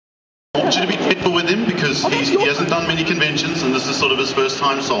I want you to be careful with him because he hasn't done many conventions and this is sort of his first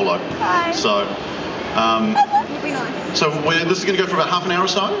time solo. So, this is going to go for about half an hour or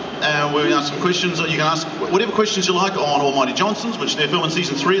so, and we're going to ask some questions. You can ask whatever questions you like on Almighty Johnsons, which they're filming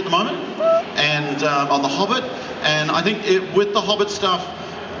season 3 at the moment, and on The Hobbit. And I think with the Hobbit stuff,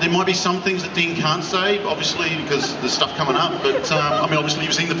 there might be some things that Dean can't say, obviously, because there's stuff coming up. But I mean, obviously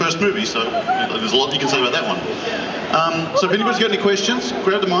you've seen the first movie, so there's a lot you can say about that one. So if anybody's got any questions,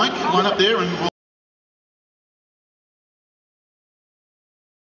 grab the mic, line up there, and we'll...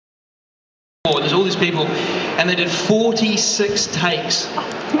 There's all these people, and they did 46 takes.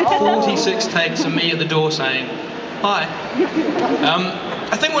 46 takes of me at the door saying, hi.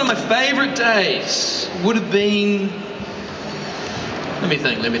 I think one of my favourite days would have been... Let me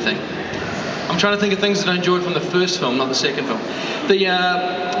think. I'm trying to think of things that I enjoyed from the first film, not the second film.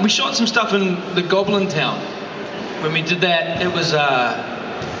 We shot some stuff in the Goblin Town. When we did that, that was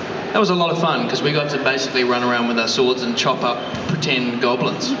a lot of fun because we got to basically run around with our swords and chop up pretend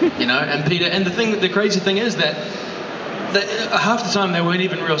goblins, you know. And Peter, and the crazy thing is that half the time they weren't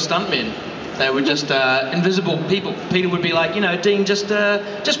even real stuntmen. They were just invisible people. Peter would be like, you know, Dean, just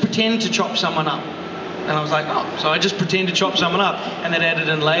pretend to chop someone up. And I was like, oh, so I just pretend to chop someone up, and then added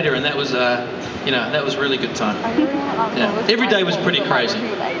in later, and that was, you know, that was really good time. Yeah, every day was pretty crazy.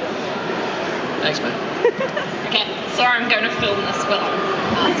 Thanks, mate. Okay, sorry, I'm going to film this film.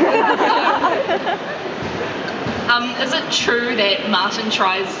 Is it true that Martin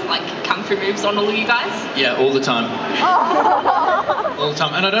tries like kung fu moves on all of you guys? Yeah, all the time. All the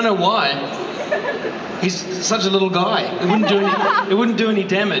time, and I don't know why. He's such a little guy. It wouldn't do any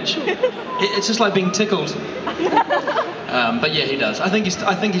damage. It's just like being tickled. But yeah, he does. I think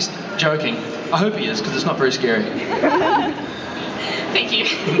he's joking. I hope he is, because it's not very scary. Thank you.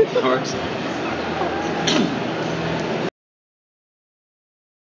 No worries.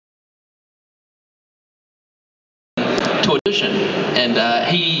 To audition, and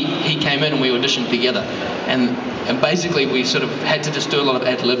he came in and we auditioned together, and basically we sort of had to just do a lot of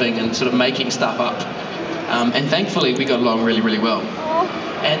ad-libbing and sort of making stuff up, and thankfully we got along really, really well.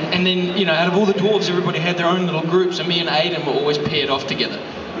 And then, you know, out of all the dwarves, everybody had their own little groups, and me and Aidan were always paired off together.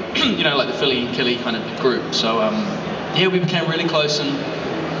 You know, like the Philly and Killy kind of group. So yeah, we became really close, and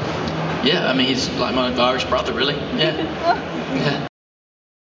yeah, I mean, he's like my Irish brother, really. Yeah. Yeah.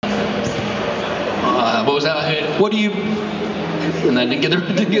 What was that I heard? What do you... And I didn't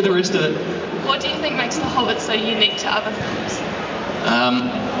get the rest of it. What do you think makes The Hobbit so unique to other films?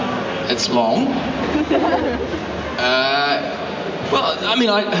 It's long. Well, I mean,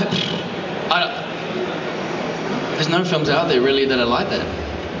 there's no films out there really that are like that.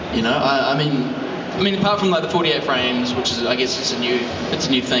 You know, I mean, apart from like the 48 frames, which is, I guess, it's a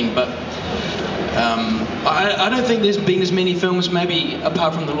new thing, but I don't think there's been as many films, maybe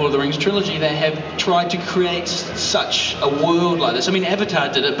apart from the Lord of the Rings trilogy, that have tried to create such a world like this. I mean, Avatar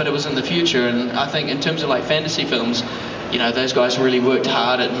did it, but it was in the future, and I think in terms of like fantasy films, you know, those guys really worked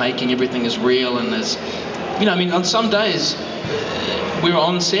hard at making everything as real and as, you know, I mean, on some days we were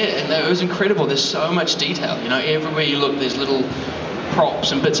on set and it was incredible. There's so much detail, you know, everywhere you look there's little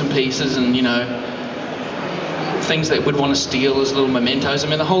props and bits and pieces and, you know, things that we'd want to steal as little mementos. I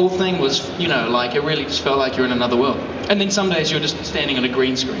mean, the whole thing was, you know, like it really just felt like you're in another world. And then some days you're just standing on a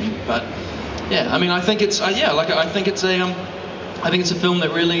green screen. But yeah, I mean, I think it's I think it's a film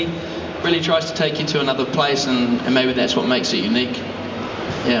that really tries to take you to another place, and maybe that's what makes it unique.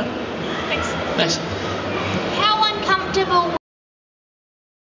 Yeah. Thanks. How uncomfortable?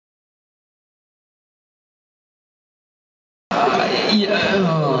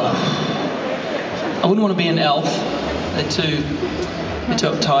 I wouldn't want to be an elf. They're too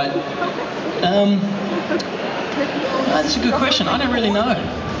uptight. That's a good question. I don't really know.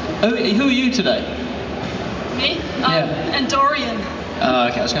 Who are you today? Me? Yeah. And Dorian. Oh,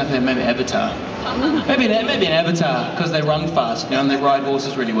 okay. I was going to say maybe Avatar. Maybe an Avatar, because they run fast, you know, and they ride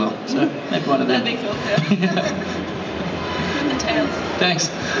horses really well. So maybe one of them. Big filter. The tails. Thanks.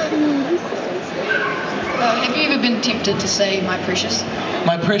 Have you ever been tempted to say "my precious"?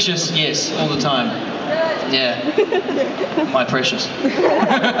 My precious, yes, all the time. Yeah. My precious. Do it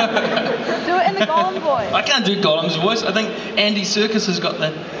in the Gollum voice. I can't do Gollum's voice. I think Andy Serkis has got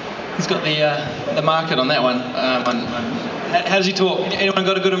the market on that one. How does he talk? Anyone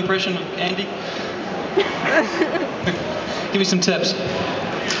got a good impression of Andy? Give me some tips.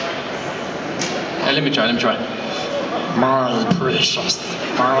 Let me try. My precious.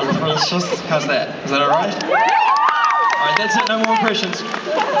 My precious. How's that? Is that alright? Alright, that's it. No more impressions.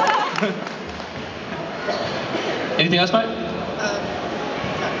 Anything else, mate?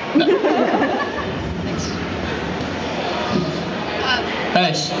 No. Thanks. Hey,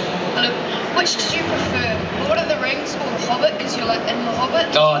 Hey. Hello. Which did you prefer, Lord of the Rings or The Hobbit? Because you're like in The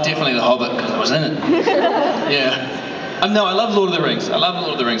Hobbit. Oh, definitely The Hobbit, because I was in it. Yeah. No, I love Lord of the Rings. I love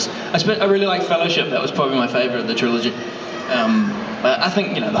Lord of the Rings. I really like Fellowship. That was probably my favourite of the trilogy. But I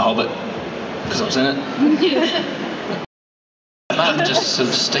think, The Hobbit, because I was in it. Martin just sort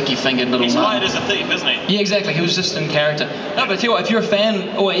of sticky-fingered little He's Martin. hired as a thief, isn't he? Yeah, exactly. He was just in character. No, but I tell you what, if you're a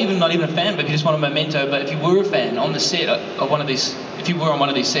fan, or even not even a fan, but if you just want a memento, but if you were a fan on the set of one of these, if you were on one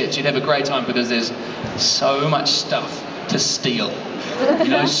of these sets, you'd have a great time because there's so much stuff to steal.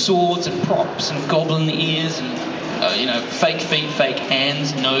 Swords and props and goblin ears and, fake feet, fake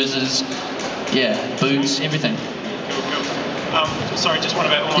hands, noses, boots, everything. Cool. Sorry, just one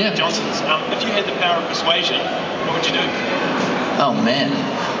about Almighty Johnson's. If you had the power of persuasion, what would you do? Oh man.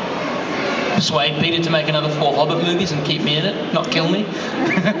 Persuade Peter to make another 4 Hobbit movies and keep me in it, not kill me.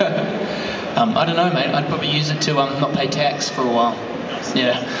 I don't know, mate. I'd probably use it to not pay tax for a while. Nice.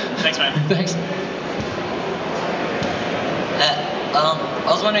 Yeah. Thanks, mate. Thanks. I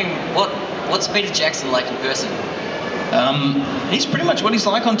was wondering, what's Peter Jackson like in person? He's pretty much what he's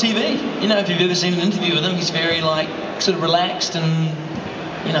like on TV. If you've ever seen an interview with him, he's very sort of relaxed and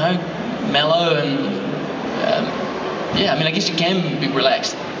mellow and I guess you can be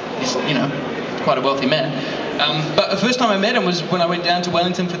relaxed. He's quite a wealthy man. But the first time I met him was when I went down to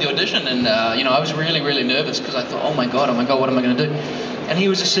Wellington for the audition, and I was really, really nervous because I thought, oh my god, what am I going to do? And he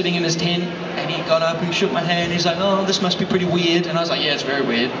was just sitting in his tent, and he got up and shook my hand. He's like, oh, this must be pretty weird. And I was like, yeah, it's very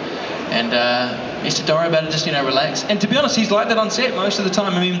weird. And he said, don't worry about it, just relax. And to be honest, he's like that on set most of the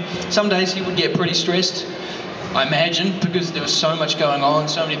time. I mean, some days he would get pretty stressed, I imagine, because there was so much going on,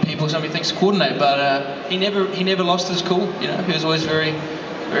 so many people, so many things to coordinate. But he never lost his cool. He was always very,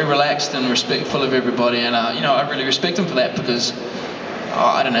 very relaxed and respectful of everybody. And I really respect him for that because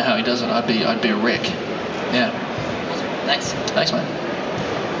I don't know how he does it. I'd be a wreck. Yeah. Thanks. Thanks, mate.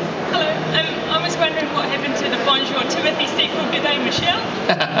 Hello. I was wondering what happened to the Bonjour Timothy sequel, G'day Michelle?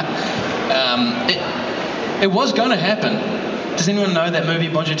 It was going to happen. Does anyone know that movie,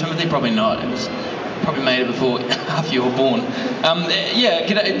 Bonjour Timothy? Probably not. It was probably made before half you were born.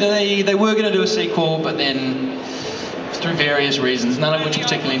 They were going to do a sequel, but then through various reasons, none of which are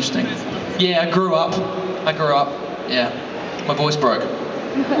particularly interesting. Yeah, I grew up. Yeah, my voice broke.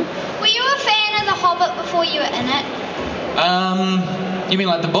 Were you a fan of The Hobbit before you were in it? You mean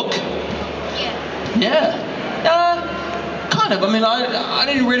like the book? Yeah. Yeah. Kind of. I mean, I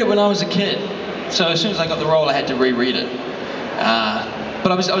didn't read it when I was a kid, so as soon as I got the role, I had to reread it.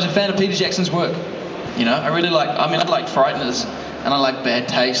 But I was a fan of Peter Jackson's work. I really I like Frighteners, and I like Bad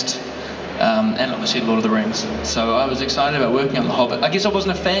Taste, and obviously Lord of the Rings. So I was excited about working on The Hobbit. I guess I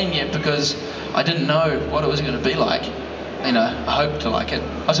wasn't a fan yet because I didn't know what it was going to be like. I hoped to like it.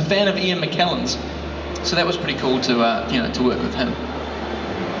 I was a fan of Ian McKellen's, so that was pretty cool to work with him.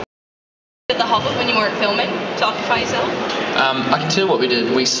 Did The Hobbit when you weren't filming to occupy yourself? I can tell you what we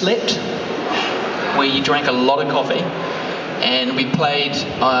did. We slept, we drank a lot of coffee, and we played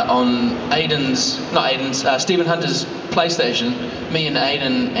on Stephen Hunter's PlayStation. Me and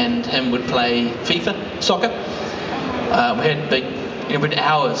Aidan and him would play FIFA, soccer. We had we had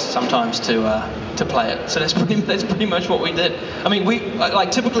hours sometimes to play it. So that's pretty much what we did. I mean, we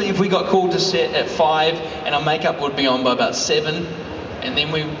typically if we got called to set at 5, and our makeup would be on by about 7, and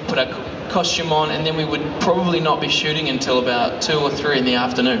then we put our costume on, and then we would probably not be shooting until about 2 or 3 in the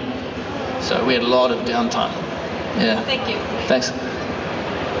afternoon. So we had a lot of downtime. Yeah. Thank you. Thanks.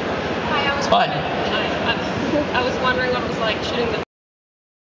 Hi, I was Hi. I was wondering what it was like shooting the...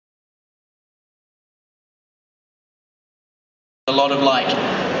 A lot of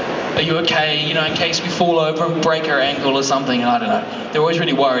are you okay, in case we fall over and break our ankle or something, and I don't know. They're always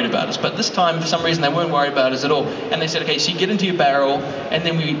really worried about us. But this time, for some reason, they weren't worried about us at all. And they said, okay, so you get into your barrel, and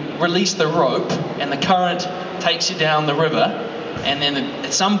then we release the rope, and the current takes you down the river, and then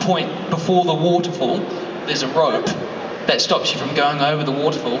at some point before the waterfall, there's a rope that stops you from going over the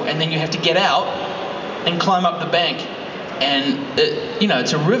waterfall, and then you have to get out and climb up the bank. And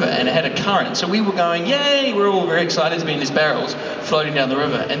it's a river, and it had a current. So we were going, yay! We're all very excited to be in these barrels floating down the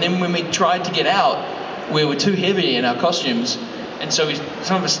river. And then when we tried to get out, we were too heavy in our costumes, and so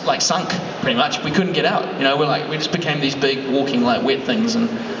some of us sunk pretty much. We couldn't get out. We just became these big walking wet things,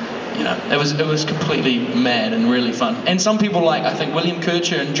 and it was completely mad and really fun. And some people I think William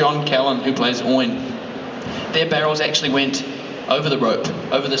Kircher and John Callan, who plays Owen, their barrels actually went over the rope,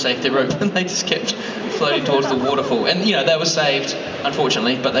 over the safety rope, and they just kept floating towards the waterfall. And they were saved,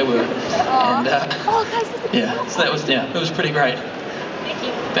 unfortunately, but they were. And so that was it was pretty great. Thank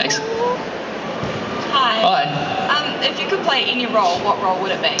you. Thanks. Hi. Hi. If you could play any role, what role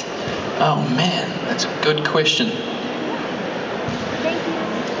would it be? Oh man, that's a good question.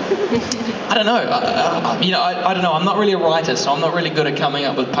 I don't know. I don't know. I'm not really a writer, so I'm not really good at coming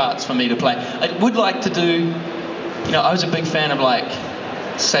up with parts for me to play. I would like to do. I was a big fan of like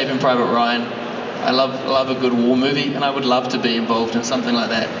Saving Private Ryan. I love a good war movie, and I would love to be involved in something like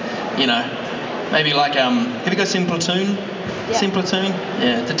that. Maybe like have you guys seen Platoon? Yeah. Seen Platoon?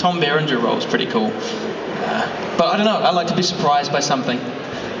 Yeah, the Tom Berenger role is pretty cool. But I don't know. I like to be surprised by something,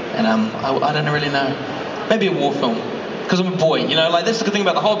 and I don't really know. Maybe a war film, because I'm a boy. Like that's the good thing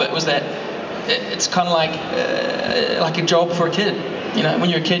about The Hobbit was that it's kind of like a job for a kid. When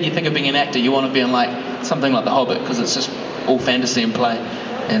you're a kid, you think of being an actor. You want to be in like something like The Hobbit because it's just all fantasy and play,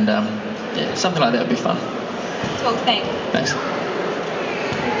 and something like that would be fun. Cool, thanks. Thanks.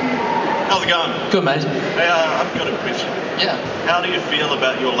 How's it going? Good, mate. Hey, I've got a question. Yeah. How do you feel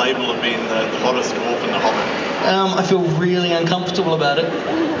about your label of being the hottest dwarf in The Hobbit? I feel really uncomfortable about it.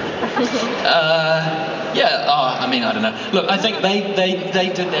 I don't know. Look, I think they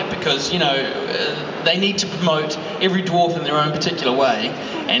did that because, they need to promote every dwarf in their own particular way,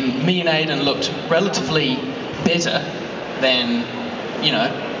 and me and Aidan looked relatively better than,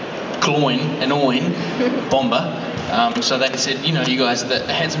 Gloin and Oin, Bomber. So they said, you guys, the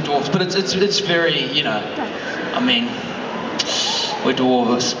handsome dwarfs, but it's very, we're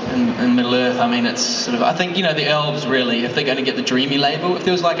dwarves in Middle Earth. It's sort of, I think, the elves really, if they're going to get the dreamy label, if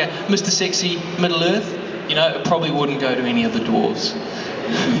there was like a Mr. Sexy Middle Earth, it probably wouldn't go to any of the dwarves.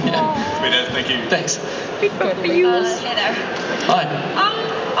 Sweet, thank you. Thanks. Hey there. Hi.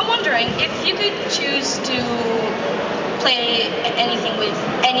 I'm wondering if you could choose to play anything with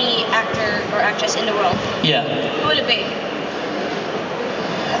any actor or actress in the world. Yeah. Who would it be?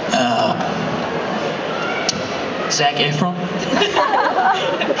 Zac Efron.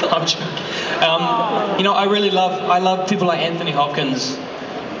 I'm joking. I really love people like Anthony Hopkins.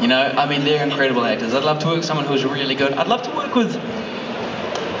 They're incredible actors. I'd love to work with someone who's really good. I'd love to work with,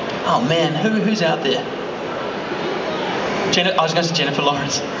 oh man, who's out there? I was going to say Jennifer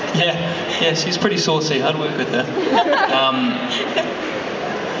Lawrence. Yeah, she's pretty saucy. I'd work with her.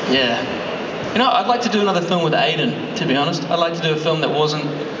 I'd like to do another film with Aidan, to be honest. I'd like to do a film that wasn't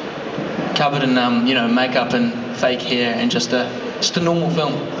covered in, makeup and fake hair and just a normal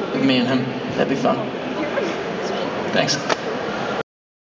film with me and him. That'd be fun. Thanks.